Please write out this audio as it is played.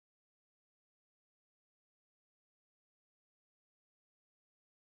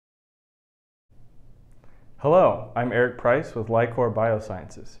Hello, I'm Eric Price with LI-COR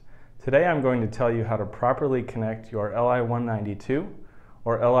Biosciences. Today I'm going to tell you how to properly connect your LI-192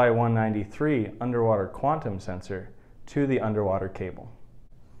 or LI-193 underwater quantum sensor to the underwater cable.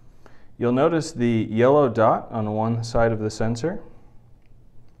 You'll notice the yellow dot on one side of the sensor.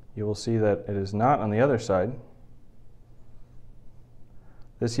 You will see that it is not on the other side.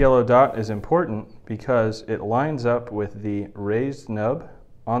 This yellow dot is important because it lines up with the raised nub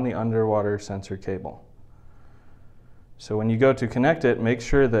on the underwater sensor cable. So when you go to connect it, make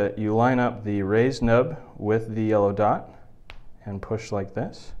sure that you line up the raised nub with the yellow dot and push like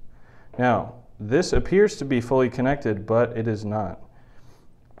this. Now, this appears to be fully connected, but it is not.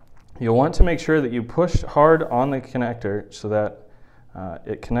 You'll want to make sure that you push hard on the connector so that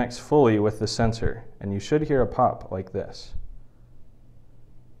it connects fully with the sensor, and you should hear a pop like this.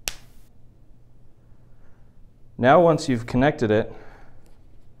 Now once you've connected it,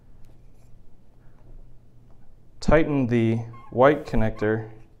 tighten the white connector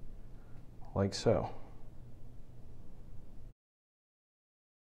like so.